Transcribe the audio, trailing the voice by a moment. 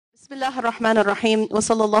Bismillah ar-Rahman ar-Rahim wa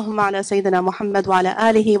sallallahu ala Sayyidina Muhammad wa ala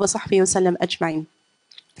alihi wa sahbihi wa sallam ajma'in.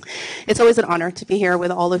 It's always an honor to be here with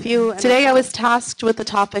all of you. Today I was tasked with the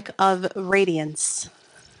topic of radiance,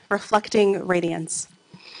 reflecting radiance.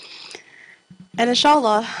 And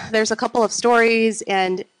inshallah, there's a couple of stories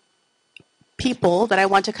and people that I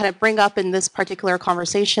want to kind of bring up in this particular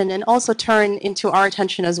conversation and also turn into our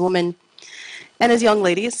attention as women and as young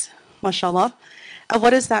ladies, mashallah.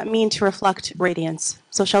 What does that mean to reflect radiance?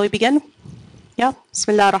 So shall we begin? Yeah?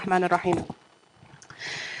 Bismillah ar-Rahman ar-Rahim.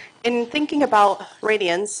 In thinking about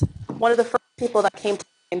radiance, one of the first people that came to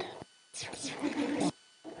mind...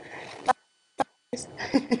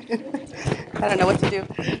 I don't know what to do.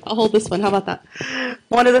 I'll hold this one. How about that?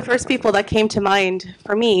 One of the first people that came to mind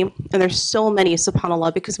for me, and there's so many,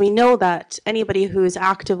 subhanAllah, because we know that anybody who is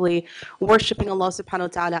actively worshipping Allah subhanahu wa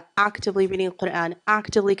ta'ala, actively reading Qur'an,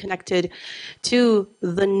 actively connected to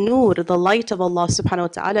the nur, the light of Allah subhanahu wa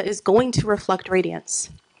ta'ala, is going to reflect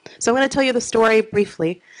radiance. So I'm going to tell you the story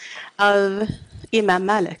briefly of Imam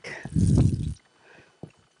Malik. Do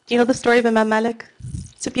you know the story of Imam Malik?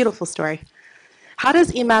 It's a beautiful story. How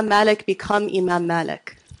does Imam Malik become Imam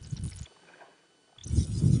Malik?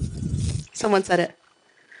 Someone said it.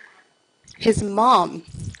 His mom.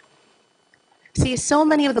 See, so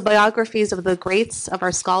many of the biographies of the greats, of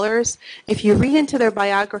our scholars, if you read into their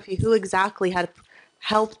biography who exactly had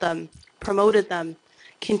helped them, promoted them,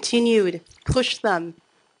 continued, pushed them,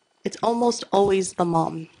 it's almost always the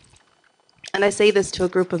mom. And I say this to a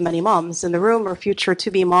group of many moms in the room, or future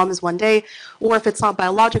to-be moms one day, or if it's not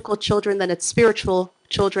biological children, then it's spiritual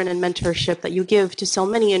children and mentorship that you give to so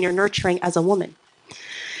many in your nurturing as a woman.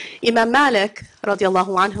 Imam Malik,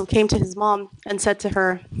 radiallahu anhu, came to his mom and said to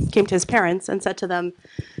her, came to his parents and said to them,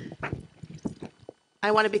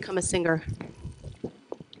 I want to become a singer.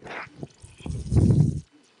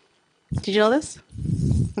 Did you know this?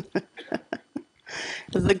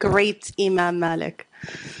 The great Imam Malik,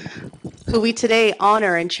 who we today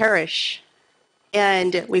honor and cherish,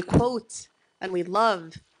 and we quote and we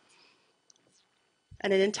love.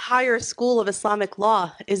 And an entire school of Islamic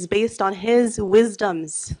law is based on his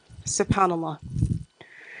wisdoms, subhanAllah.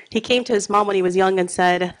 He came to his mom when he was young and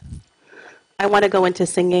said, I want to go into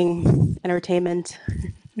singing, entertainment.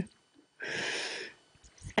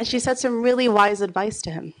 And she said some really wise advice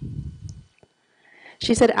to him.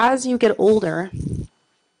 She said, as you get older,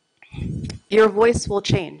 your voice will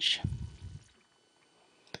change.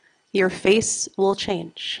 Your face will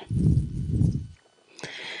change.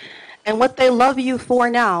 And what they love you for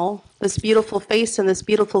now, this beautiful face and this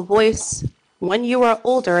beautiful voice, when you are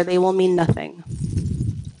older, they will mean nothing.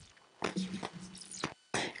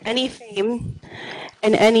 Any fame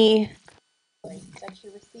and any...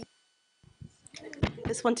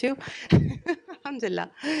 This one too? Alhamdulillah.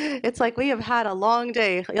 It's like we have had a long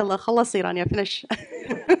day. Yalla, khalasi, Rania, finish.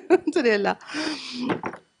 Alhamdulillah.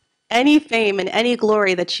 Any fame and any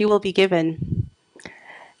glory that you will be given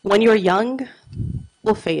when you're young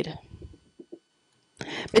will fade.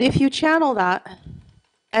 But if you channel that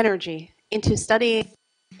energy into studying,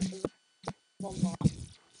 you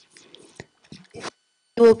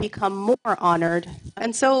will become more honored.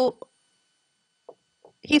 And so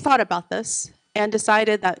he thought about this and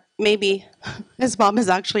decided that maybe his mom is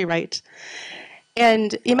actually right.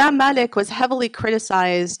 And Imam Malik was heavily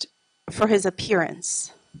criticized for his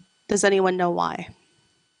appearance. Does anyone know why?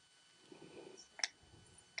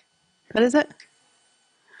 What is it?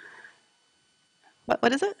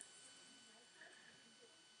 What is it?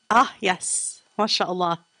 Ah, yes.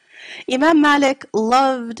 MashaAllah. Imam Malik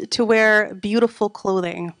loved to wear beautiful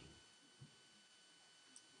clothing.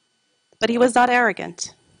 But he was not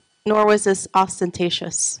arrogant, nor was this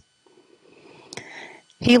ostentatious.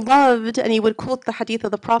 He loved, and he would quote the hadith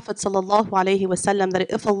of the Prophet ﷺ, that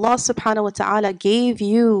if Allah subhanahu wa ta'ala gave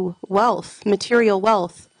you wealth, material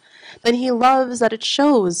wealth, then he loves that it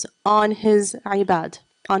shows on his ibad,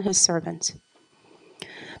 on his servant.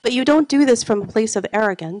 But you don't do this from a place of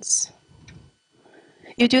arrogance.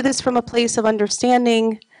 You do this from a place of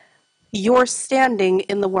understanding your standing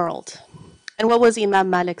in the world. And what was Imam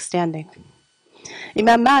Malik's standing?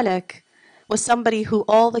 Imam Malik was somebody who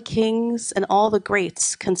all the kings and all the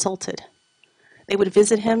greats consulted. They would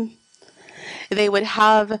visit him. They would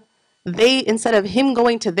have, instead of him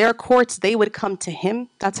going to their courts, they would come to him.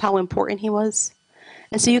 That's how important he was.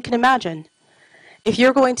 And so you can imagine, if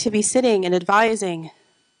you're going to be sitting and advising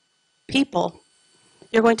people,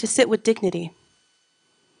 you're going to sit with dignity.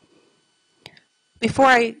 Before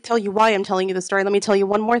I tell you why I'm telling you the story, let me tell you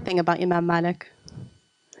one more thing about Imam Malik.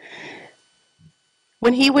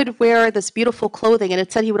 When he would wear this beautiful clothing, and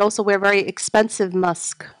it said he would also wear very expensive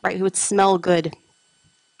musk, right? He would smell good.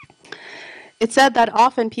 It said that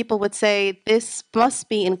often people would say, this must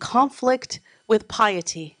be in conflict with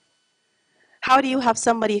piety. How do you have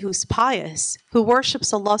somebody who's pious, who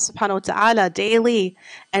worships Allah subhanahu wa ta'ala daily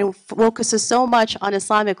and focuses so much on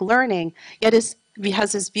Islamic learning, yet he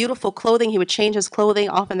has this beautiful clothing, he would change his clothing,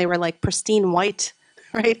 often they were like pristine white,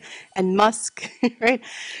 right? And musk, right?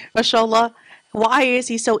 MashaAllah. Why is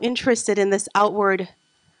he so interested in this outward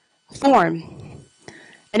form?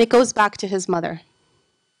 And it goes back to his mother.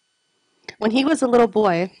 When he was a little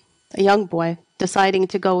boy, a young boy, deciding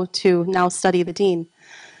to go to now study the deen,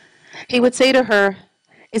 he would say to her,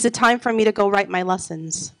 is it time for me to go write my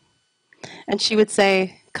lessons? And she would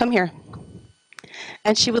say, come here.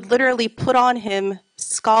 And she would literally put on him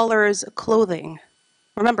scholar's clothing.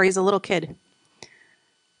 Remember, he's a little kid.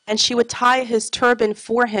 And she would tie his turban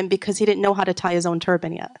for him because he didn't know how to tie his own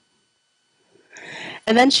turban yet.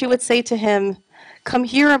 And then she would say to him, come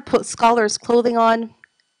here and put scholar's clothing on,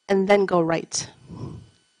 and then go write.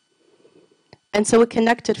 And so it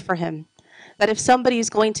connected for him that if somebody is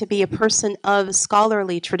going to be a person of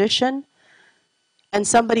scholarly tradition, and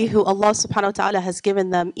somebody who Allah subhanahu wa ta'ala has given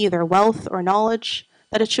them either wealth or knowledge,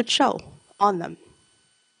 that it should show on them.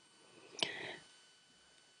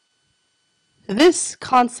 This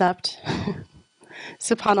concept,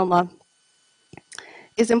 subhanAllah,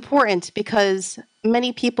 is important because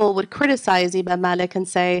many people would criticize Imam Malik and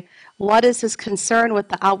say, what is his concern with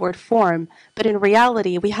the outward form? But in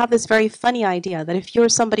reality, we have this very funny idea that if you're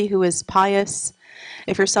somebody who is pious,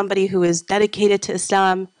 if you're somebody who is dedicated to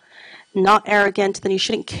Islam, not arrogant, then you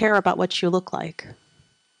shouldn't care about what you look like.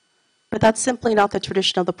 But that's simply not the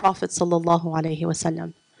tradition of the Prophet sallallahu alaihi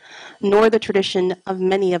wasallam, nor the tradition of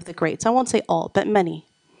many of the greats. I won't say all, but many,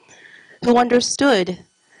 who understood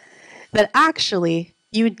that actually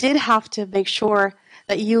you did have to make sure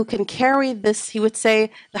that you can carry this. He would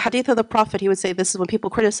say, the hadith of the Prophet, he would say, this is when people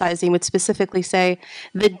criticize, he would specifically say,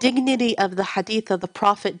 the dignity of the hadith of the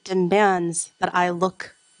Prophet demands that I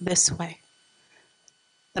look this way,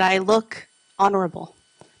 that I look honorable,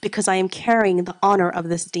 because I am carrying the honor of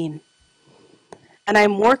this deen. And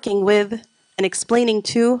I'm working with and explaining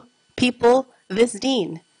to people this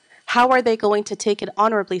deen. How are they going to take it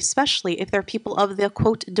honorably, especially if they're people of the,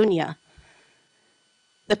 quote, dunya?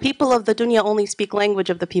 The people of the dunya only speak language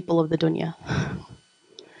of the people of the dunya.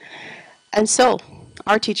 And so,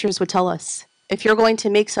 our teachers would tell us, if you're going to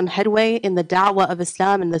make some headway in the da'wah of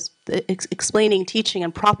Islam and this explaining, teaching,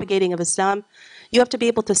 and propagating of Islam, you have to be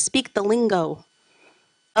able to speak the lingo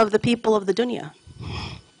of the people of the dunya.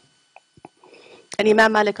 And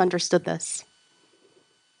Imam Malik understood this.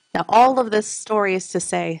 Now, all of this story is to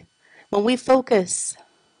say, when we focus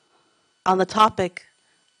on the topic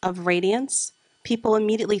of radiance, people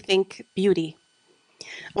immediately think beauty.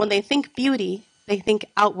 When they think beauty, they think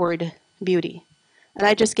outward beauty. And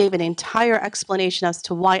I just gave an entire explanation as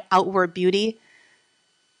to why outward beauty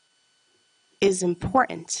is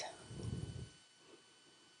important.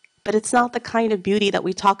 But it's not the kind of beauty that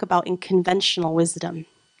we talk about in conventional wisdom.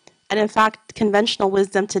 And in fact, conventional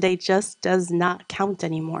wisdom today just does not count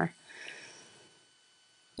anymore.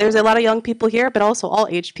 There's a lot of young people here, but also all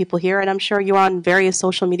aged people here, and I'm sure you're on various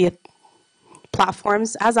social media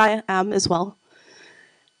platforms, as I am as well.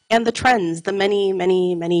 And the trends, the many,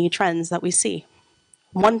 many, many trends that we see.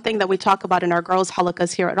 One thing that we talk about in our girls'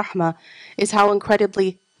 halakas here at Rahmah is how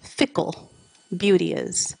incredibly fickle beauty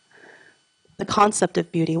is. The concept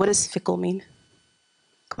of beauty. What does fickle mean?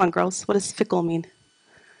 Come on, girls. What does fickle mean?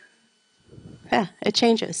 Yeah, it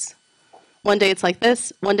changes. One day it's like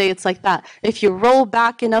this, one day it's like that. If you roll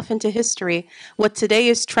back enough into history, what today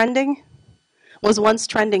is trending was once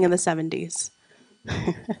trending in the 70s.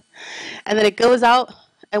 And then it goes out,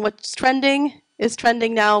 and what's trending is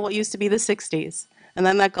trending now, what used to be the 60s. And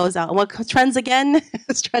then that goes out. And what trends again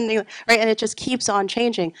is trending, right? And it just keeps on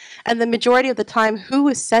changing. And the majority of the time, who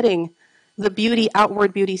is setting the beauty,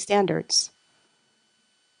 outward beauty standards?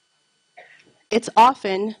 It's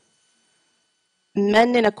often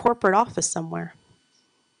men in a corporate office somewhere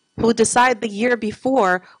who decide the year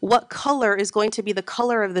before what color is going to be the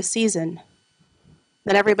color of the season.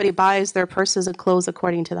 Then everybody buys their purses and clothes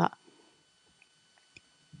according to that.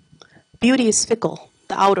 Beauty is fickle,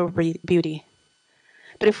 the outer beauty.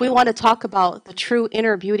 But if we want to talk about the true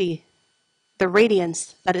inner beauty, the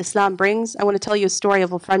radiance that Islam brings, I want to tell you a story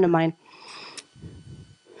of a friend of mine.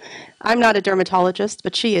 I'm not a dermatologist,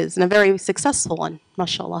 but she is, and a very successful one,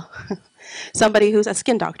 mashallah. Somebody who's a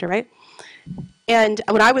skin doctor, right? And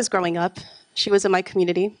when I was growing up, she was in my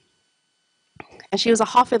community, and she was a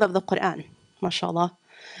hafidh of the Qur'an, mashallah.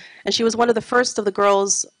 And she was one of the first of the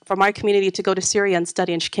girls from our community to go to Syria and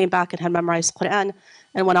study, and she came back and had memorized Qur'an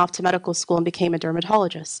and went off to medical school and became a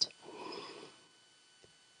dermatologist.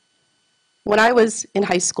 When I was in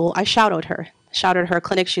high school, I shadowed her. Shadowed her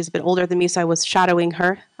clinic. She's a bit older than me, so I was shadowing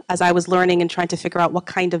her as I was learning and trying to figure out what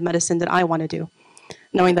kind of medicine that I want to do,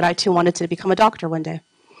 knowing that I too wanted to become a doctor one day.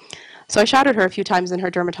 So I shadowed her a few times in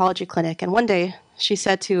her dermatology clinic, and one day she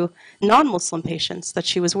said to non-Muslim patients that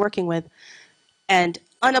she was working with, and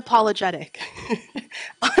unapologetic,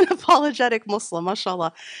 unapologetic Muslim,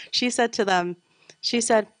 mashallah, she said to them, she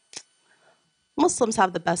said, Muslims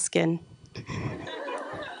have the best skin.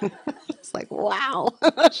 It's like, wow,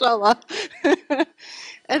 mashallah.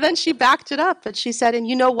 And then she backed it up, and she said, and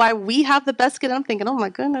you know why we have the best skin? I'm thinking, oh my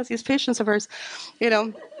goodness, these patients of hers, you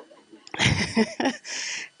know.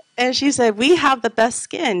 And she said, we have the best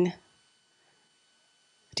skin.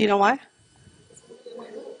 Do you know why?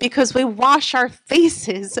 Because we wash our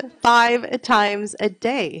faces 5 times a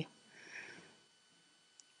day.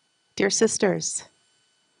 Dear sisters,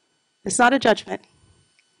 it's not a judgment,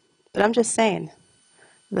 but I'm just saying,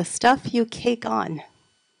 the stuff you cake on,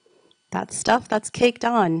 that stuff that's caked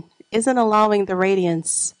on, isn't allowing the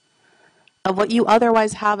radiance of what you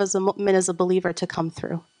otherwise have as a mu'min, as a believer, to come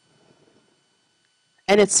through.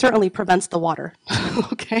 And it certainly prevents the water,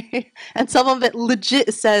 okay? And some of it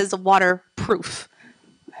legit says waterproof.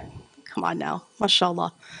 Come on now,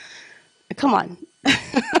 mashallah. Come on.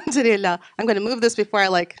 Alhamdulillah. I'm going to move this before I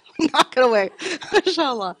knock it away.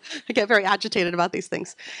 Mashallah. I get very agitated about these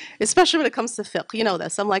things, especially when it comes to fiqh. You know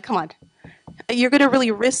this. I'm like, come on. You're going to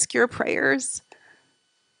really risk your prayers?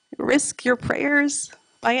 Risk your prayers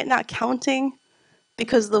by it not counting?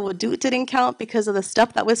 Because the wudu didn't count, because of the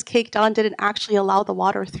stuff that was caked on didn't actually allow the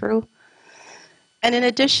water through. And in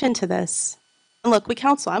addition to this, and look, we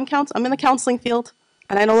counsel. I'm in the counseling field,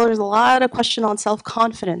 and I know there's a lot of question on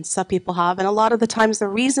self-confidence that people have, and a lot of the times the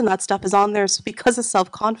reason that stuff is on there is because of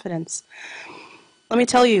self-confidence. Let me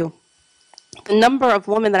tell you, the number of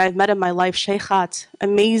women that I've met in my life, shaykhat,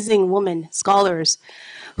 amazing women, scholars,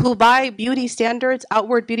 who by beauty standards,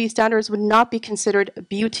 outward beauty standards, would not be considered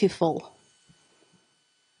beautiful.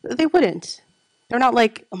 They wouldn't. They're not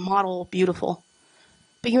like a model beautiful.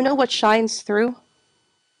 But you know what shines through?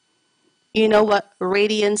 You know what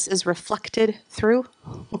radiance is reflected through?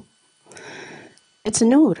 It's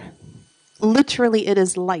nur. Literally, it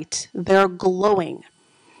is light. They're glowing.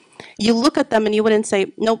 You look at them and you wouldn't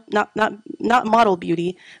say, nope, not model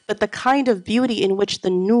beauty, but the kind of beauty in which the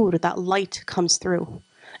nur, that light, comes through.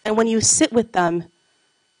 And when you sit with them,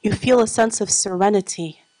 you feel a sense of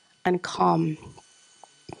serenity and calm.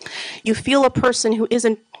 You feel a person who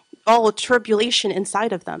isn't all tribulation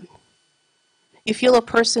inside of them. You feel a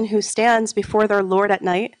person who stands before their Lord at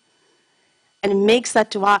night and makes that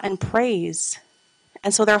dua and prays.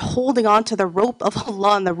 And so they're holding on to the rope of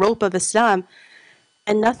Allah and the rope of Islam,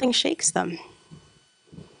 and nothing shakes them.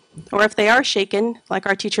 Or if they are shaken, like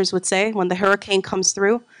our teachers would say, when the hurricane comes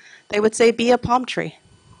through, they would say, be a palm tree.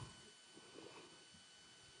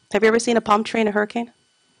 Have you ever seen a palm tree in a hurricane?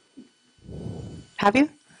 Have you?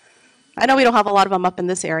 I know we don't have a lot of them up in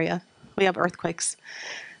this area. We have earthquakes.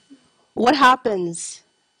 What happens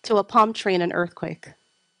to a palm tree in an earthquake?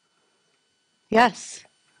 Yes.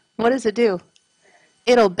 What does it do?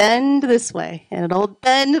 It'll bend this way, and it'll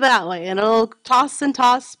bend that way, and it'll toss and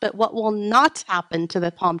toss, but what will not happen to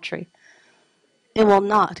the palm tree? It will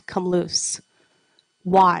not come loose.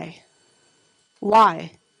 Why?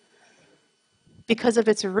 Why? Because of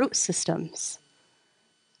its root systems.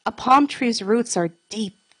 A palm tree's roots are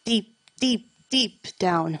deep, deep, deep, deep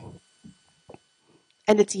down.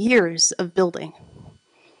 And it's years of building.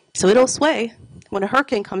 So it'll sway when a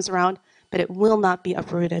hurricane comes around, but it will not be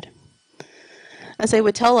uprooted. As they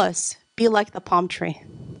would tell us, be like the palm tree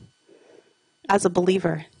as a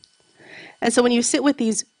believer. And so when you sit with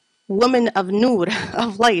these women of nur,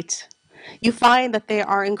 of light, you find that they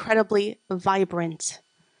are incredibly vibrant.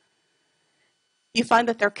 You find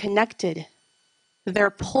that they're connected.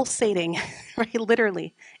 They're pulsating, right?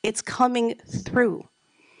 Literally. It's coming through.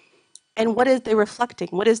 And what is they reflecting?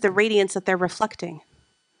 What is the radiance that they're reflecting?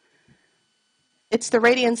 It's the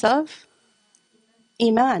radiance of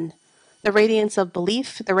Iman, the radiance of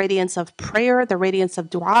belief, the radiance of prayer, the radiance of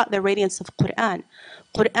dua, the radiance of Qur'an.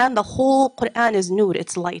 Qur'an, the whole Qur'an is nur,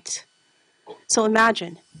 it's light. So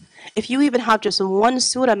imagine, if you even have just one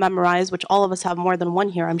surah memorized, which all of us have more than one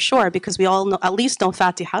here, I'm sure, because we all know, at least know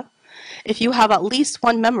Fatiha. If you have at least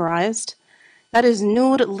one memorized, that is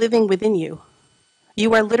nur living within you.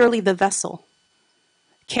 You are literally the vessel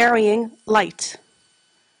carrying light.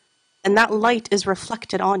 And that light is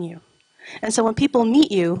reflected on you. And so when people meet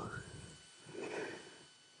you,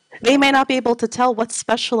 they may not be able to tell what's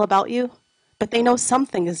special about you, but they know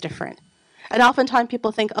something is different. And oftentimes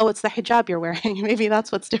people think, oh, it's the hijab you're wearing. Maybe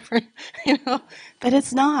that's what's different, you know? But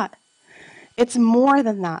it's not. It's more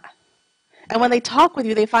than that. And when they talk with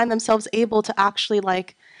you, they find themselves able to actually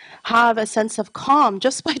like have a sense of calm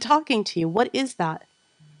just by talking to you. What is that?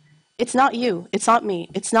 It's not you. It's not me.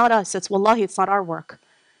 It's not us. It's wallahi, it's not our work.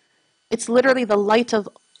 It's literally the light of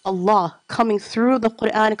Allah coming through the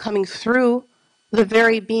Qur'an, coming through the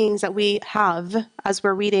very beings that we have as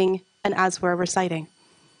we're reading and as we're reciting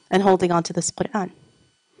and holding on to this Qur'an.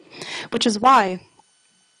 Which is why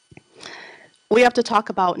we have to talk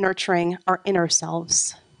about nurturing our inner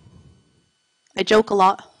selves. I joke a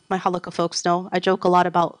lot, my halakha folks know, I joke a lot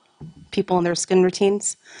about people and their skin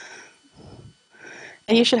routines.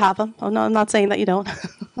 And you should have them. Oh no, I'm not saying that you don't.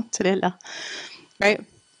 Right?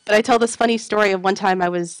 But I tell this funny story of one time I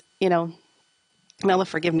was, Allah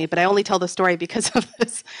forgive me, but I only tell the story because of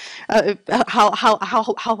this,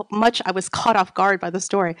 how much I was caught off guard by the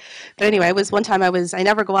story. But anyway, it was one time I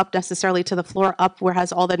never go up necessarily to the floor up where it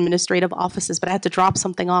has all the administrative offices, but I had to drop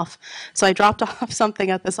something off. So I dropped off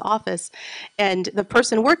something at this office, and the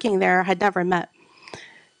person working there had never met.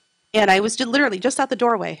 And I was literally just at the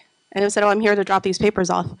doorway, and I said, oh, I'm here to drop these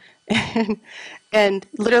papers off. And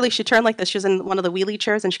literally she turned like this. She was in one of the wheelie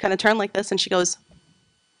chairs, and she kind of turned like this, and she goes,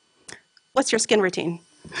 what's your skin routine?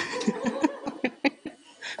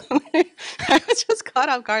 I was just caught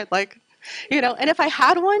off guard, like, and if I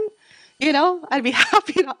had one, I'd be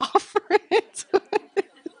happy to offer it.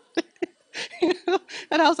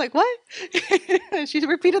 And I was like, what? And she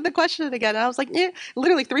repeated the question again. And I was like, yeah,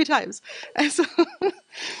 literally 3 times.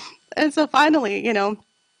 And so finally,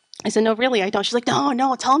 I said, no, really, I don't. She's like,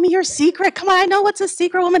 no, tell me your secret. Come on, I know what's a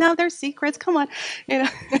secret. Women have their secrets. Come on.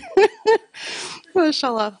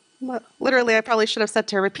 Mashallah. Literally, I probably should have said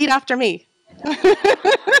to her, repeat after me.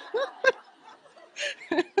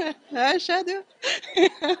 Ashhadu.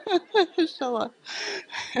 Inshallah.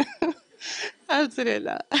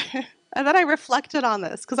 Alhamdulillah. And then I reflected on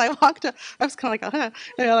this because I was kind of like,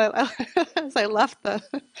 as I left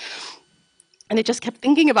and I just kept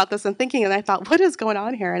thinking about this and thinking, and I thought, what is going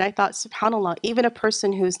on here? And I thought, subhanAllah, even a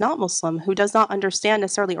person who's not Muslim, who does not understand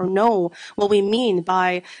necessarily or know what we mean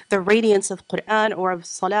by the radiance of Qur'an or of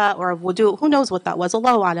salah or of wudu, who knows what that was?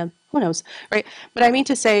 Allahu alam, who knows, right? But I mean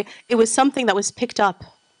to say, it was something that was picked up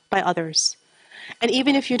by others. And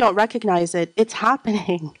even if you don't recognize it, it's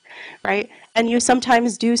happening, right? And you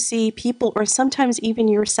sometimes do see people, or sometimes even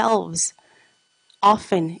yourselves,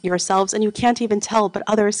 often yourselves, and you can't even tell, but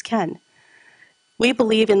others can. We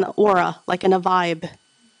believe in the aura, like in a vibe,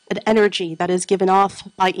 an energy that is given off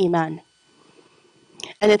by Iman.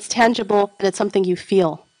 And it's tangible, and it's something you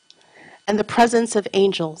feel. And the presence of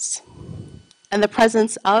angels, and the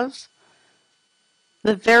presence of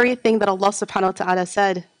the very thing that Allah subhanahu wa ta'ala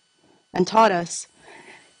said and taught us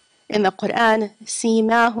in the Qur'an,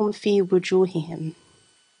 سِيمَاهُمْ فِي وُجُوهِهِمْ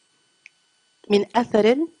مِنْ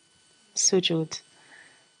أَثَرِ السُّجُودِ.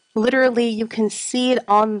 Literally, you can see it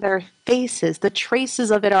on their faces. The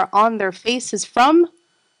traces of it are on their faces from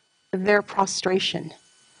their prostration.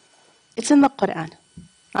 It's in the Qur'an.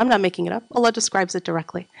 I'm not making it up. Allah describes it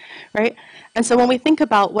directly, right? And so when we think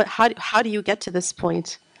about how do you get to this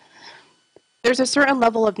point, there's a certain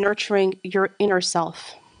level of nurturing your inner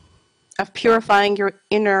self, of purifying your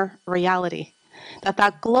inner reality,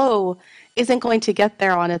 that glow isn't going to get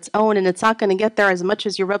there on its own, and it's not going to get there as much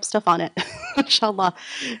as you rub stuff on it. Inshallah.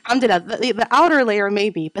 Alhamdulillah. The outer layer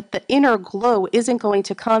maybe, but the inner glow isn't going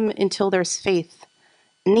to come until there's faith,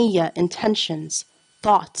 niyyah, intentions,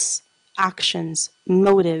 thoughts, actions,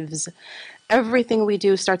 motives. Everything we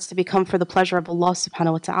do starts to become for the pleasure of Allah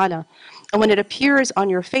subhanahu wa ta'ala. And when it appears on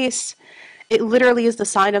your face, it literally is the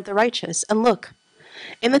sign of the righteous. And look,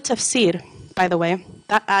 in the tafsir, by the way,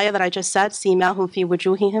 that ayah that I just said, سِيمَاهُمْ فِي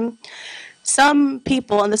وُجُوهِهِمْ, some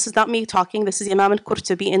people, and this is not me talking, this is Imam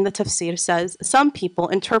al-Qurtubi in the tafsir, says, some people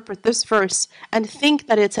interpret this verse and think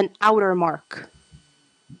that it's an outer mark.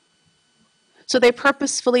 So they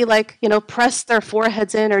purposefully press their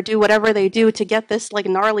foreheads in or do whatever they do to get this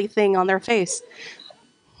gnarly thing on their face.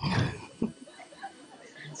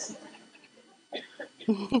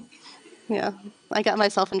 Yeah, I got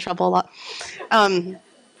myself in trouble a lot. Imam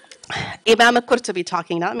al-Qurtubi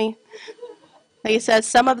talking, not me. He says,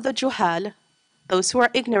 some of the juhal, those who are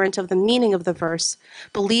ignorant of the meaning of the verse,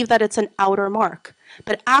 believe that it's an outer mark,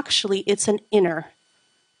 but actually it's an inner.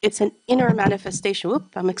 It's an inner manifestation. Whoop,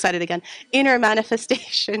 I'm excited again. Inner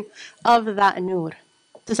manifestation of that nur.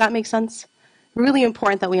 Does that make sense? Really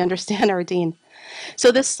important that we understand our deen.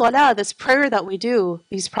 So this salah, this prayer that we do,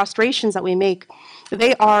 these prostrations that we make,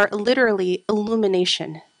 they are literally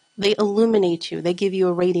illumination. They illuminate you. They give you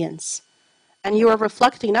a radiance. And you are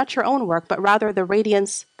reflecting not your own work, but rather the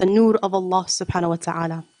radiance, the nur of Allah subhanahu wa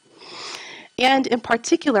ta'ala. And in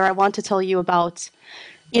particular, I want to tell you about,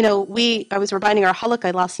 I was reminding our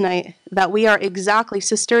halaqah last night that we are exactly,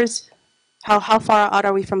 sisters, how far out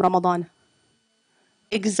are we from Ramadan?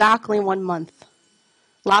 Exactly 1 month.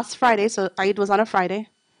 Last Friday, so Eid was on a Friday.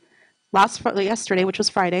 Yesterday, which was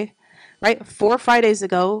Friday, right? 4 Fridays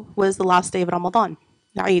ago was the last day of Ramadan.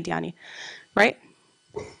 Eid, yani, right?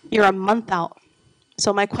 You're a month out.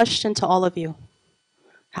 So my question to all of you,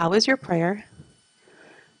 how is your prayer?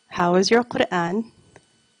 How is your Qur'an?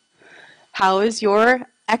 How is your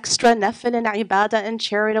extra nafil and ibadah and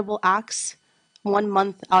charitable acts 1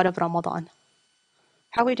 month out of Ramadan?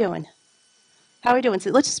 How are we doing? How are we doing? So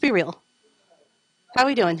let's just be real. How are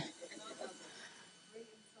we doing?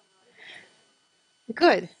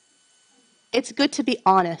 Good. It's good to be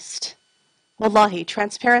honest. Wallahi,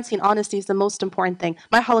 transparency and honesty is the most important thing.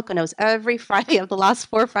 My halaqah knows every Friday of the last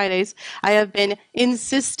 4 Fridays, I have been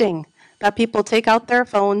insisting that people take out their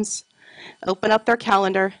phones, open up their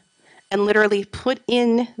calendar, and literally put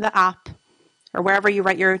in the app, or wherever you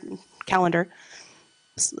write your calendar,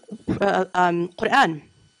 Qur'an.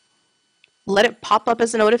 Let it pop up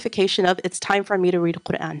as a notification of it's time for me to read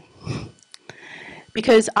Qur'an.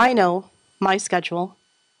 Because I know my schedule,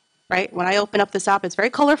 right? When I open up this app, it's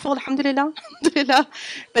very colorful, alhamdulillah, alhamdulillah.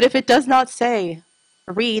 But if it does not say,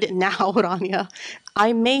 read now, Rania,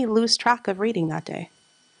 I may lose track of reading that day.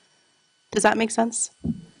 Does that make sense?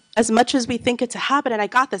 As much as we think it's a habit and I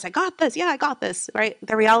got this, yeah, I got this, right?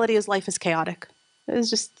 The reality is life is chaotic. There's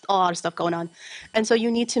just a lot of stuff going on. And so you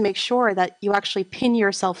need to make sure that you actually pin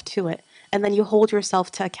yourself to it and then you hold yourself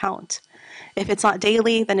to account. If it's not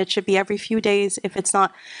daily, then it should be every few days. If it's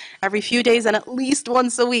not every few days, then at least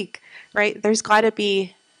once a week, right? There's got to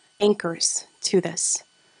be anchors to this.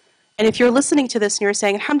 And if you're listening to this and you're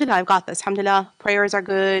saying, alhamdulillah, I've got this, alhamdulillah, prayers are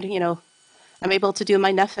good, I'm able to do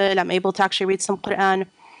my nafil, I'm able to actually read some Qur'an.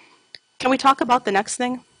 Can we talk about the next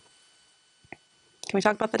thing? Can we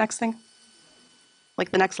talk about the next thing?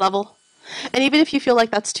 Like the next level? And even if you feel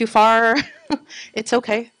like that's too far, it's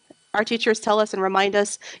okay. Our teachers tell us and remind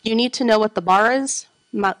us, you need to know what the bar is,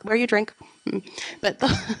 not where you drink, but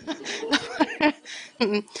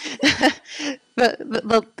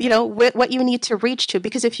what you need to reach to.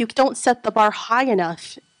 Because if you don't set the bar high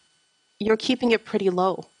enough, you're keeping it pretty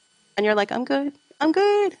low. And you're like, I'm good,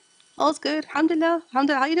 all's good, alhamdulillah,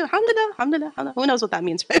 alhamdulillah, how you doing? Alhamdulillah, alhamdulillah, alhamdulillah. Who knows what that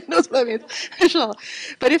means, right? Who knows what that means? Inshallah.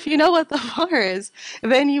 But if you know what the bar is,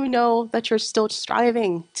 then you know that you're still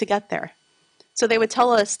striving to get there. So they would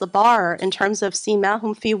tell us the bar in terms of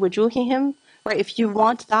simahum fi wujuhihim, right? If you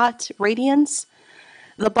want that radiance,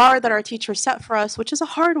 the bar that our teacher set for us, which is a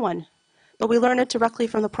hard one, but we learn it directly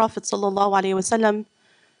from the Prophet ﷺ,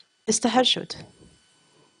 is tahajjud.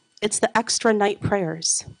 It's the extra night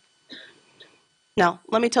prayers. Now,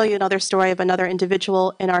 let me tell you another story of another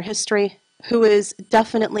individual in our history who is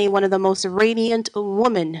definitely one of the most radiant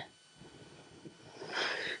women.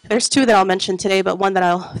 There's 2 that I'll mention today, but one that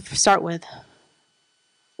I'll start with.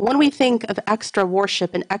 When we think of extra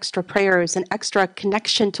worship and extra prayers and extra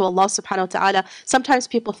connection to Allah subhanahu wa ta'ala, sometimes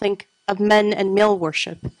people think of men and male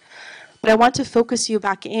worship. But I want to focus you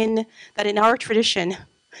back in that in our tradition,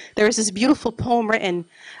 there is this beautiful poem written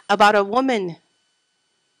about a woman,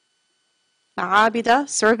 Abida,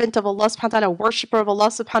 servant of Allah subhanahu wa ta'ala, worshipper of Allah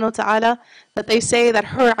subhanahu wa ta'ala, that they say that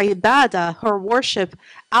her ibadah, her worship,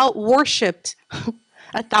 out-worshipped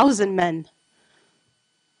 1,000 men.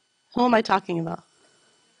 Who am I talking about?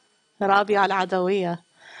 Rabia al-Adawiyya.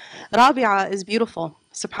 Rabia is beautiful,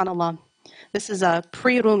 subhanallah. This is a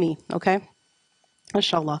pre-Rumi, okay?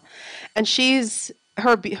 Mashallah. And she's,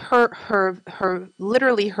 literally her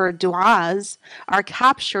du'as are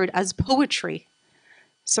captured as poetry.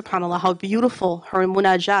 Subhanallah, how beautiful her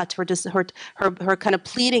munajat, her kind of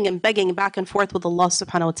pleading and begging back and forth with Allah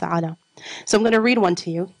subhanahu wa ta'ala. So I'm going to read one to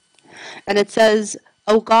you. And it says,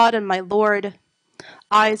 O God and my Lord,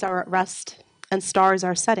 eyes are at rest and stars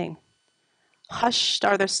are setting. Hushed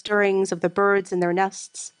are the stirrings of the birds in their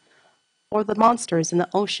nests, or the monsters in the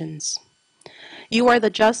oceans. You are the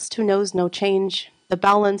just who knows no change, the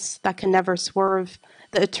balance that can never swerve,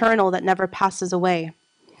 the eternal that never passes away.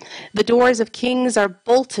 The doors of kings are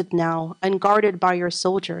bolted now and guarded by your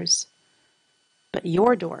soldiers, but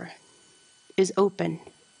your door is open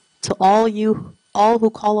to all who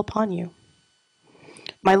call upon you.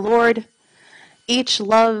 My Lord, each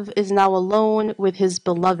love is now alone with his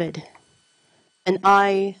beloved, and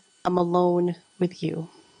I am alone with you.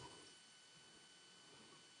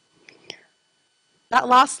 That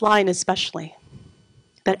last line especially,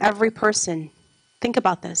 that every person, think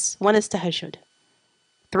about this, when is tahajjud?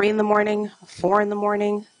 3 in the morning, 4 in the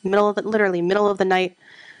morning, literally middle of the night.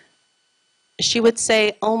 she would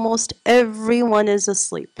say, almost everyone is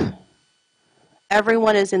asleep.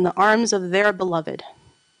 Everyone is in the arms of their beloved.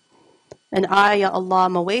 And I, Ya Allah,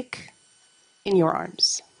 am awake in your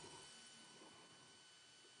arms.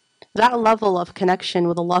 That level of connection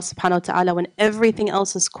with Allah subhanahu wa ta'ala when everything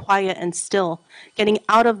else is quiet and still, getting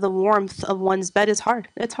out of the warmth of one's bed is hard.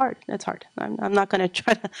 It's hard. It's hard. I'm not going to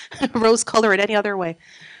try to rose color it any other way.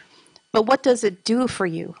 But what does it do for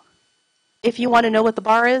you? If you want to know what the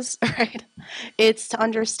bar is, right? It's to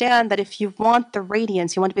understand that if you want the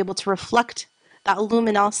radiance, you want to be able to reflect that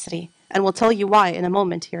luminosity, and we'll tell you why in a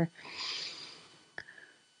moment here,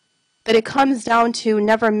 that it comes down to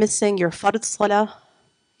never missing your fard salah,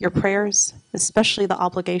 your prayers, especially the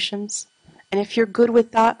obligations. And if you're good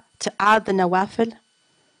with that, to add the nawafil.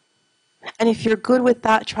 And if you're good with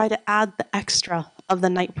that, try to add the extra of the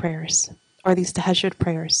night prayers, or these tahajjud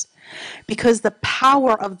prayers. Because the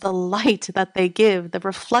power of the light that they give, the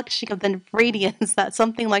reflection of the radiance that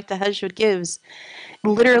something like tahajjud gives,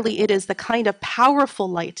 literally it is the kind of powerful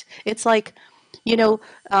light. It's like, you know,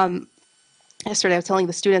 yesterday I was telling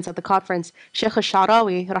the students at the conference, Sheikh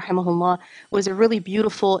al-Sha'rawi, rahimahullah, was a really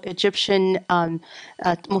beautiful Egyptian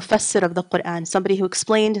mufassir of the Qur'an, somebody who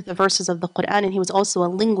explained the verses of the Qur'an, and he was also a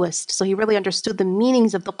linguist, so he really understood the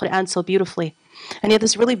meanings of the Qur'an so beautifully. And he had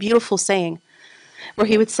this really beautiful saying, where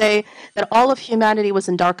he would say that all of humanity was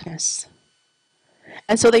in darkness.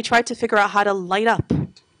 And so they tried to figure out how to light up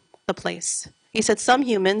the place. He said some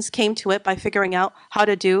humans came to it by figuring out how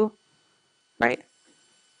to do, right?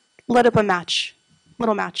 Light up a match,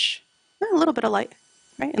 little match, a little bit of light,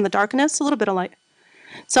 right? In the darkness, a little bit of light.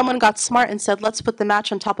 Someone got smart and said, let's put the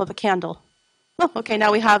match on top of a candle. Oh, okay,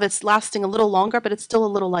 now we have it's lasting a little longer, but it's still a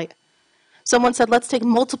little light. Someone said, let's take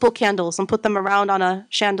multiple candles and put them around on a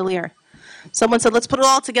chandelier. Someone said, let's put it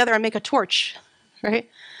all together and make a torch, right?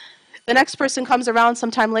 The next person comes around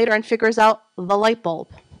sometime later and figures out the light bulb.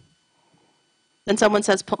 Then someone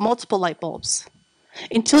says, put multiple light bulbs.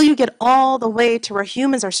 Until you get all the way to where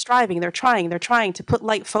humans are striving, they're trying to put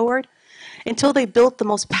light forward, until they built the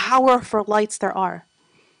most powerful lights there are.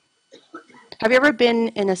 Have you ever been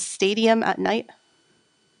in a stadium at night?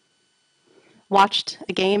 Watched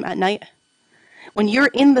a game at night? When you're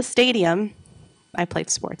in the stadium, I played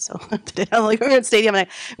sports, so today I'm like, we're in the stadium at night.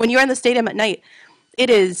 When you're in the stadium at night, it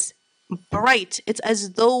is bright. It's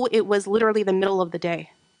as though it was literally the middle of the day.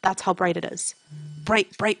 That's how bright it is.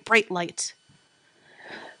 Bright, bright, bright light.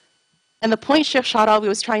 And the point Sheikh Sha'rawi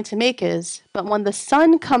was trying to make is, but when the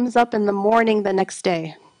sun comes up in the morning the next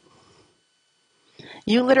day,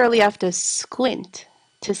 you literally have to squint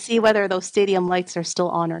to see whether those stadium lights are still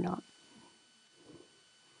on or not.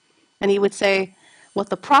 And he would say, what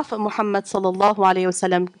the Prophet Muhammad sallallahu alaihi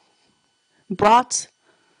wasallam brought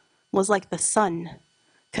was like the sun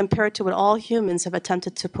compared to what all humans have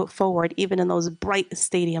attempted to put forward, even in those bright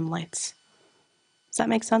stadium lights. Does that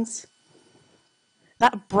make sense?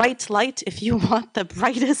 That bright light, if you want the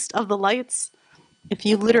brightest of the lights, if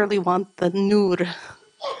you literally want the nur,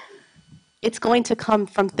 it's going to come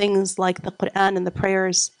from things like the Qur'an and the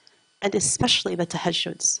prayers, and especially the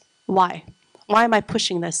tahajjuds. Why? Why am I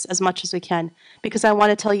pushing this as much as we can? Because I want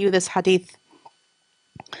to tell you this hadith.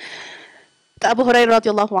 The Abu Hurairah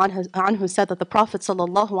radiallahu anhu said that the Prophet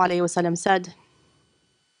sallallahu alaihi wasallam said,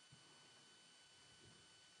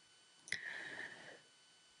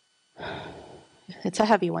 it's a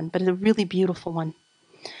heavy one, but it's a really beautiful one.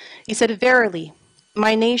 He said, verily,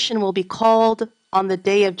 my nation will be called on the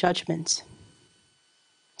day of judgment.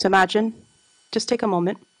 So imagine, just take a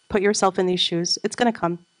moment, put yourself in these shoes. It's going to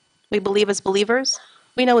come. We believe as believers,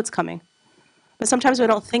 we know it's coming. But sometimes we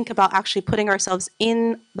don't think about actually putting ourselves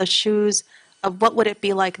in the shoes of what would it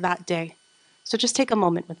be like that day. So just take a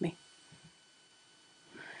moment with me.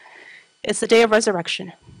 It's the day of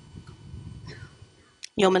resurrection.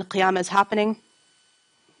 Yawm al-Qiyamah is happening.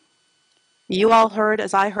 You all heard,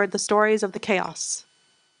 as I heard, the stories of the chaos.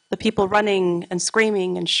 The people running and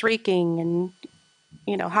screaming and shrieking and,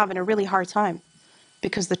 having a really hard time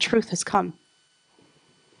because the truth has come.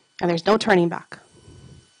 And there's no turning back.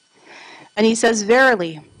 And he says,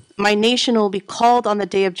 verily, my nation will be called on the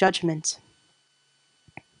day of judgment.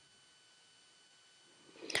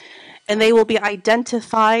 And they will be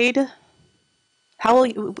identified, how will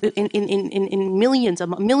you, in millions,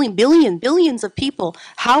 billions of people,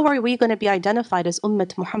 how are we going to be identified as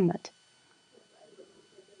Ummat Muhammad?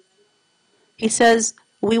 He says,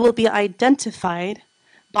 we will be identified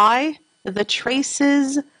by the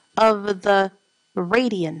traces of the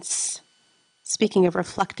radiance. Speaking of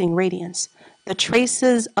reflecting radiance, the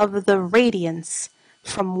traces of the radiance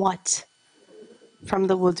from what? From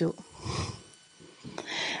the wudu.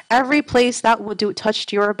 Every place that wudu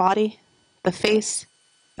touched your body, the face,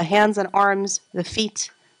 the hands and arms, the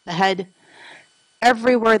feet, the head,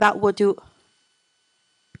 everywhere that wudu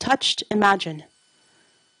touched, imagine.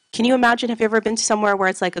 Can you imagine, have you ever been to somewhere where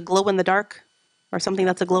it's like a glow in the dark? Or something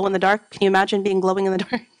that's a glow in the dark? Can you imagine being glowing in the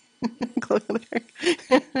dark? Glowing in the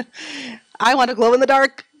dark. I want to glow in the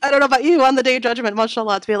dark. I don't know about you on the day of judgment,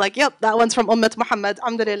 mashallah, to be like, yep, that one's from Ummat Muhammad,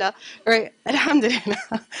 alhamdulillah. Right?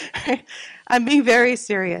 Alhamdulillah. Right? I'm being very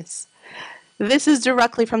serious. This is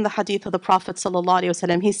directly from the hadith of the Prophet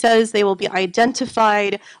ﷺ. He says they will be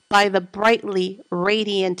identified by the brightly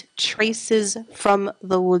radiant traces from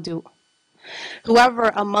the wudu.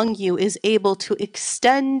 Whoever among you is able to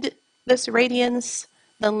extend this radiance,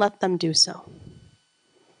 then let them do so.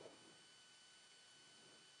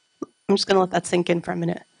 I'm just going to let that sink in for a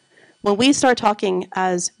minute. When we start talking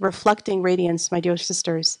as reflecting radiance, my dear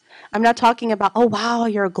sisters, I'm not talking about, oh wow,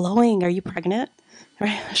 you're glowing, are you pregnant?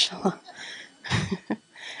 Right, mashallah.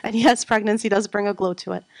 And yes, pregnancy does bring a glow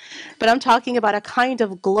to it. But I'm talking about a kind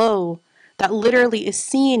of glow that literally is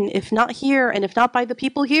seen, if not here, and if not by the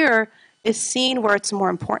people here, is seen where it's more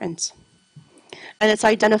important. And it's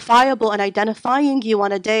identifiable and identifying you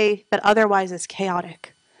on a day that otherwise is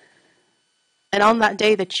chaotic. And on that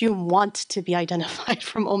day that you want to be identified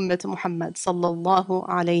from Ummat Muhammad sallallahu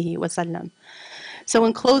alayhi wasallam. So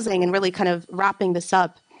in closing and really kind of wrapping this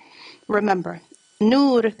up, remember,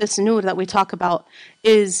 nur, this nur that we talk about,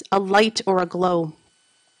 is a light or a glow.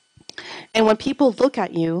 And when people look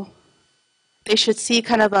at you, they should see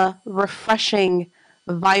kind of a refreshing,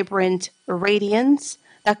 vibrant radiance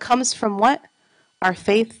that comes from what? Our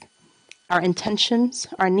faith, our intentions,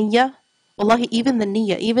 our niyyah. Wallahi, even the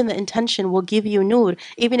niyyah, even the intention will give you nur,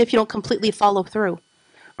 even if you don't completely follow through,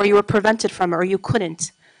 or you were prevented from it, or you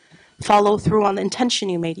couldn't follow through on the intention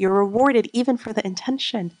you made. You're rewarded even for the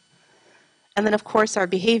intention. And then, of course, our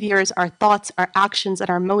behaviors, our thoughts, our actions, and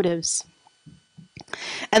our motives.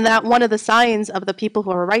 And that one of the signs of the people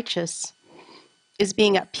who are righteous is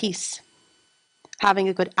being at peace, having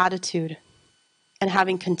a good attitude, and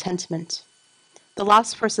having contentment. The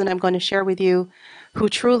last person I'm going to share with you, who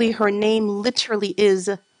truly, her name literally is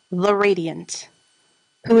the Radiant.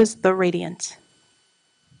 Who is the Radiant?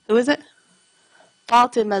 Who is it?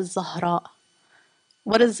 Fatima Zahra.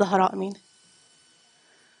 What does Zahra mean?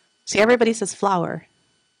 See, everybody says flower.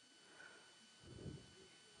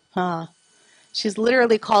 She's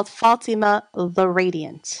literally called Fatima the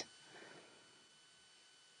Radiant.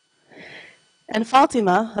 And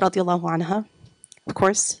Fatima, radiallahu anha, of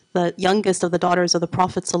course, the youngest of the daughters of the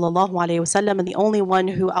Prophet sallallahu alaihi wasallam, and the only one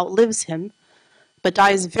who outlives him, but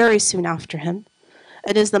dies very soon after him.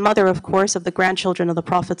 It is the mother, of course, of the grandchildren of the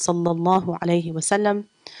Prophet sallallahu alaihi wasallam,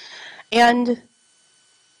 and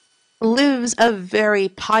lives a very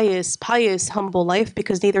pious, humble life,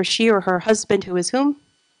 because neither she or her husband, who is whom?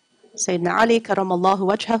 Sayyidina Ali, karamallahu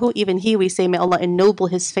wajhahu, even he, we say, may Allah ennoble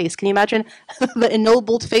his face. Can you imagine the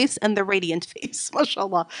ennobled face and the radiant face?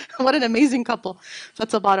 MashaAllah. What an amazing couple.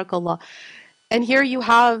 Fatabarakallah. And here you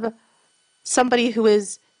have somebody who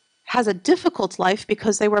has a difficult life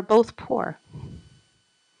because they were both poor.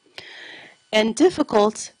 And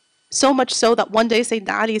difficult, so much so that one day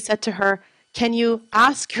Sayyidina Ali said to her, can you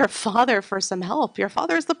ask your father for some help? Your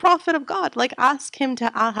father is the Prophet of God. Like, ask him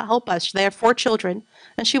to help us. They have 4 children.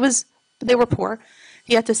 And they were poor.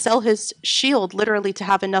 He had to sell his shield, literally, to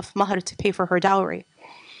have enough mahr to pay for her dowry.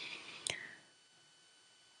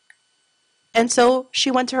 And so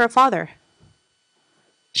she went to her father.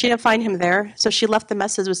 She didn't find him there. So she left the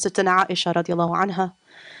message with Zaytuna Aisha radiallahu anha.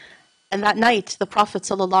 And that night, the Prophet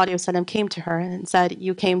ﷺ came to her and said,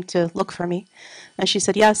 you came to look for me. And she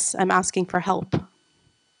said, yes, I'm asking for help.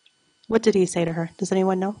 What did he say to her? Does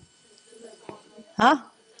anyone know? Huh?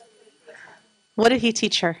 What did he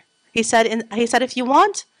teach her? He said, if you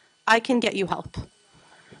want, I can get you help.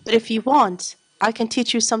 But if you want, I can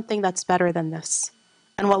teach you something that's better than this.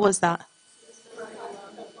 And what was that?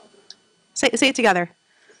 Say it together.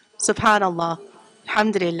 Subhanallah.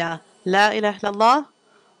 Alhamdulillah. La ilaha illallah.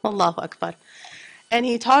 Allahu Akbar. And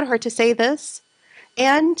he taught her to say this.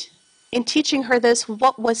 And in teaching her this,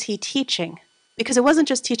 what was he teaching? Because it wasn't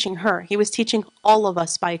just teaching her. He was teaching all of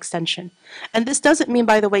us by extension. And this doesn't mean,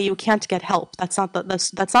 by the way, you can't get help. That's not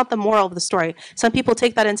the moral of the story. Some people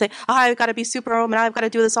take that and say, I've got to be superwoman, I've got to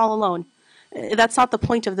do this all alone. That's not the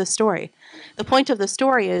point of the story. The point of the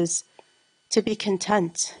story is to be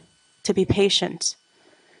content, to be patient,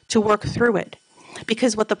 to work through it.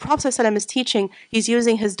 Because what the Prophet ﷺ is teaching, he's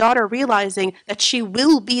using his daughter, realizing that she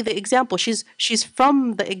will be the example. She's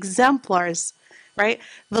from the exemplars, right?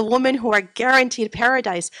 The women who are guaranteed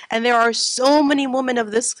paradise. And there are so many women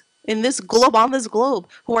on this globe,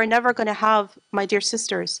 who are never going to have, my dear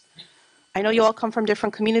sisters, I know you all come from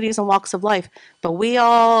different communities and walks of life, but we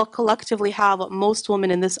all collectively have what most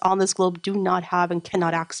women on this globe do not have and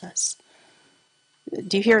cannot access.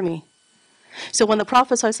 Do you hear me? So when the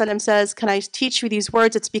Prophet ﷺ says, can I teach you these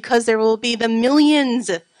words? It's because there will be the millions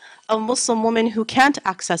of Muslim women who can't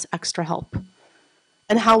access extra help.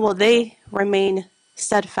 And how will they remain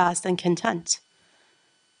steadfast and content?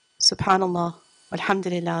 Subhanallah,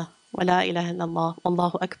 walhamdulillah, wa la ilaha illallah,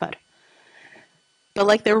 wallahu akbar. But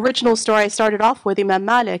like the original story I started off with, Imam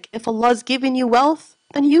Malik, if Allah's given you wealth,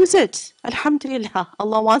 then use it. Alhamdulillah.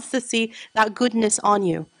 Allah wants to see that goodness on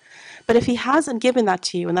you. But if He hasn't given that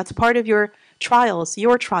to you, and that's part of your trials,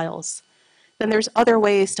 then there's other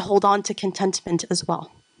ways to hold on to contentment as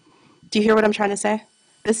well. Do you hear what I'm trying to say?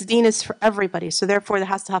 This deen is for everybody, so therefore it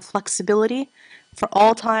has to have flexibility for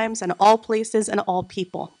all times and all places and all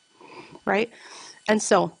people, right? And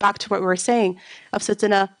so, back to what we were saying of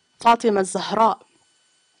Sayyidina Fatima Zahra.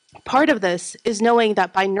 Part of this is knowing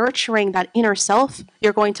that by nurturing that inner self,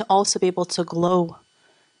 you're going to also be able to glow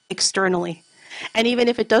externally. And even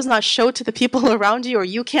if it does not show to the people around you, or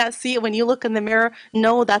you can't see it when you look in the mirror,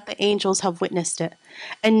 know that the angels have witnessed it.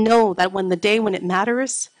 And know that when it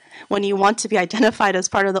matters, when you want to be identified as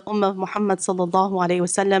part of the Ummah of Muhammad sallallahu alaihi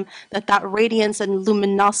wasallam, that radiance and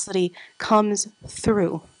luminosity comes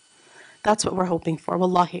through. That's what we're hoping for,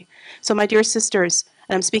 wallahi. So my dear sisters,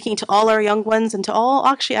 and I'm speaking to all our young ones and to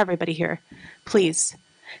actually everybody here, please,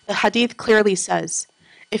 the hadith clearly says,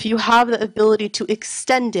 if you have the ability to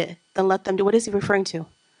extend it, then let them do. What is he referring to?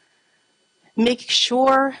 Make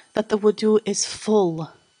sure that the wudu is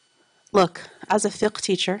full. Look, as a fiqh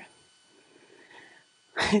teacher,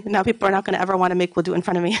 now people are not going to ever want to make wudu in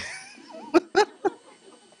front of me.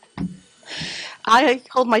 I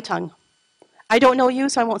hold my tongue. I don't know you,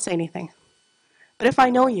 so I won't say anything. But if I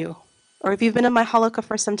know you, or if you've been in my halaqah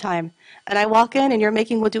for some time, and I walk in and you're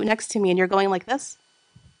making wudu next to me and you're going like this,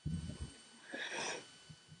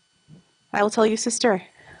 I will tell you, sister,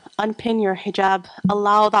 unpin your hijab,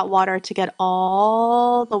 allow that water to get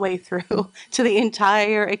all the way through to the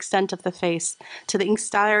entire extent of the face, to the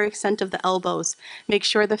entire extent of the elbows. Make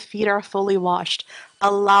sure the feet are fully washed.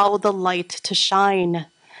 Allow the light to shine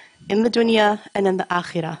in the dunya and in the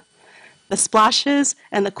akhirah. The splashes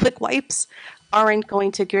and the quick wipes aren't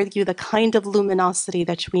going to give you the kind of luminosity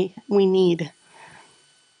that we need.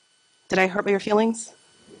 Did I hurt your feelings?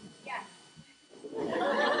 Yes.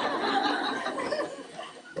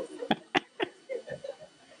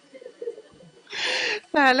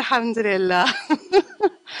 Alhamdulillah.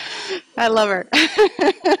 I love her.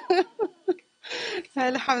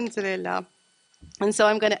 Alhamdulillah. And so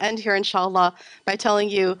I'm going to end here, inshallah, by telling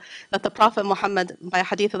you that the Prophet Muhammad, by a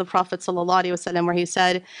hadith of the Prophet sallallahu alaihi wasallam, where he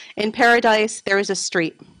said, in paradise there is a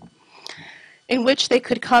street in which they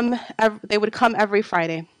would come every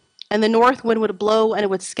Friday. And the north wind would blow and it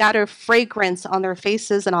would scatter fragrance on their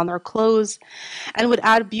faces and on their clothes and would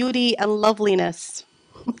add beauty and loveliness.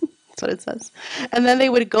 That's what it says. And then they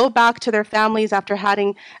would go back to their families after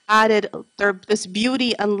having added this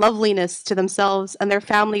beauty and loveliness to themselves, and their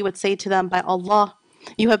family would say to them, by Allah,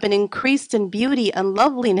 you have been increased in beauty and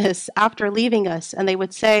loveliness after leaving us. And they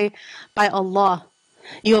would say, by Allah,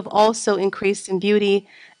 you have also increased in beauty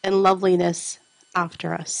and loveliness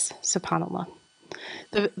after us. SubhanAllah.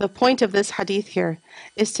 The point of this hadith here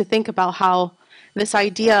is to think about how this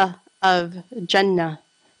idea of Jannah,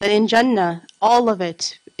 that in Jannah, all of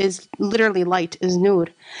it is literally light, is nur.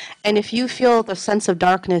 And if you feel the sense of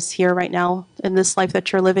darkness here right now, in this life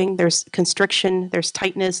that you're living, there's constriction, there's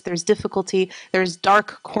tightness, there's difficulty, there's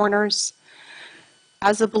dark corners.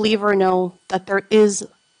 As a believer, know that there is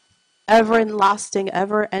everlasting,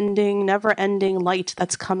 ever-ending, never-ending light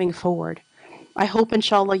that's coming forward. I hope,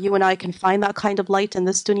 inshallah, you and I can find that kind of light in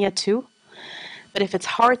this dunya too. But if it's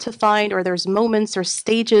hard to find, or there's moments or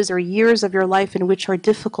stages or years of your life in which are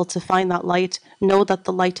difficult to find that light, know that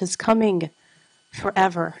the light is coming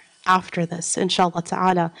forever after this, inshallah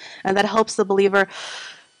ta'ala. And that helps the believer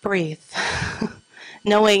breathe,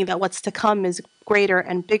 knowing that what's to come is greater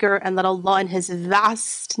and bigger, and that Allah in His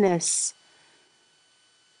vastness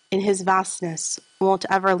won't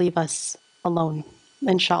ever leave us alone.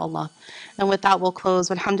 Inshallah. And with that we'll close.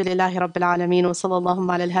 Walhamdulillahi Rabbil Alameen wa sallallahu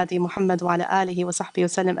ala al-hadi Muhammad wa ala alihi wa sahbihi wa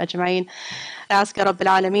sallam ajma'in. I ask Ya Rabbil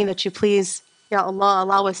Alameen that you please Ya Allah,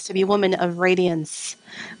 allow us to be women of radiance.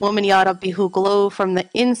 Women, Ya Rabbi, who glow from the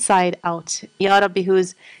inside out. Ya Rabbi,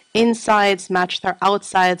 whose insides match their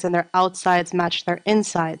outsides and their outsides match their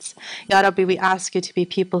insides. Ya Rabbi, we ask you to be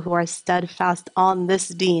people who are steadfast on this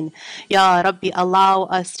deen. Ya Rabbi, allow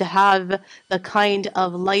us to have the kind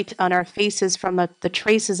of light on our faces from the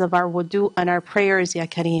traces of our wudu and our prayers, Ya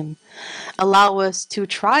Kareem. Allow us to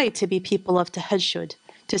try to be people of tahajjud,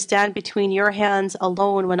 to stand between your hands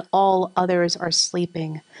alone when all others are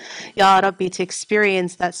sleeping. Ya Rabbi, to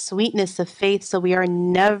experience that sweetness of faith so we are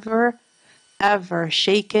never ever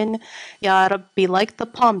shaken. Ya Rabbi, like the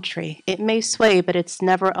palm tree, it may sway, but it's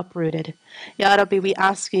never uprooted. Ya Rabbi, we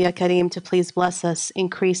ask you, Ya Kareem, to please bless us,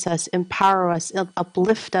 increase us, empower us,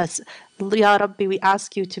 uplift us. Ya Rabbi, we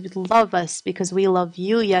ask you to love us because we love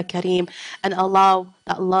you, Ya Kareem, and allow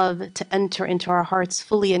that love to enter into our hearts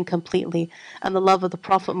fully and completely, and the love of the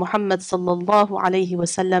Prophet Muhammad sallallahu alaihi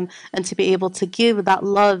wasallam, and to be able to give that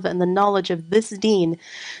love and the knowledge of this deen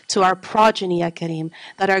to our progeny, Ya Kareem,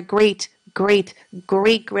 that our great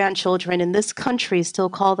grandchildren in this country still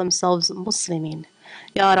call themselves Muslimin.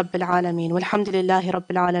 Ya Rabbil Alameen. Walhamdulillahi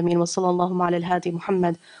Rabbil Alameen. Wa sallallahu ala al-hadi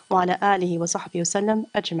Muhammad wa ala alihi wa sahbihi wa sallam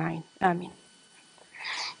ajma'in. Ameen.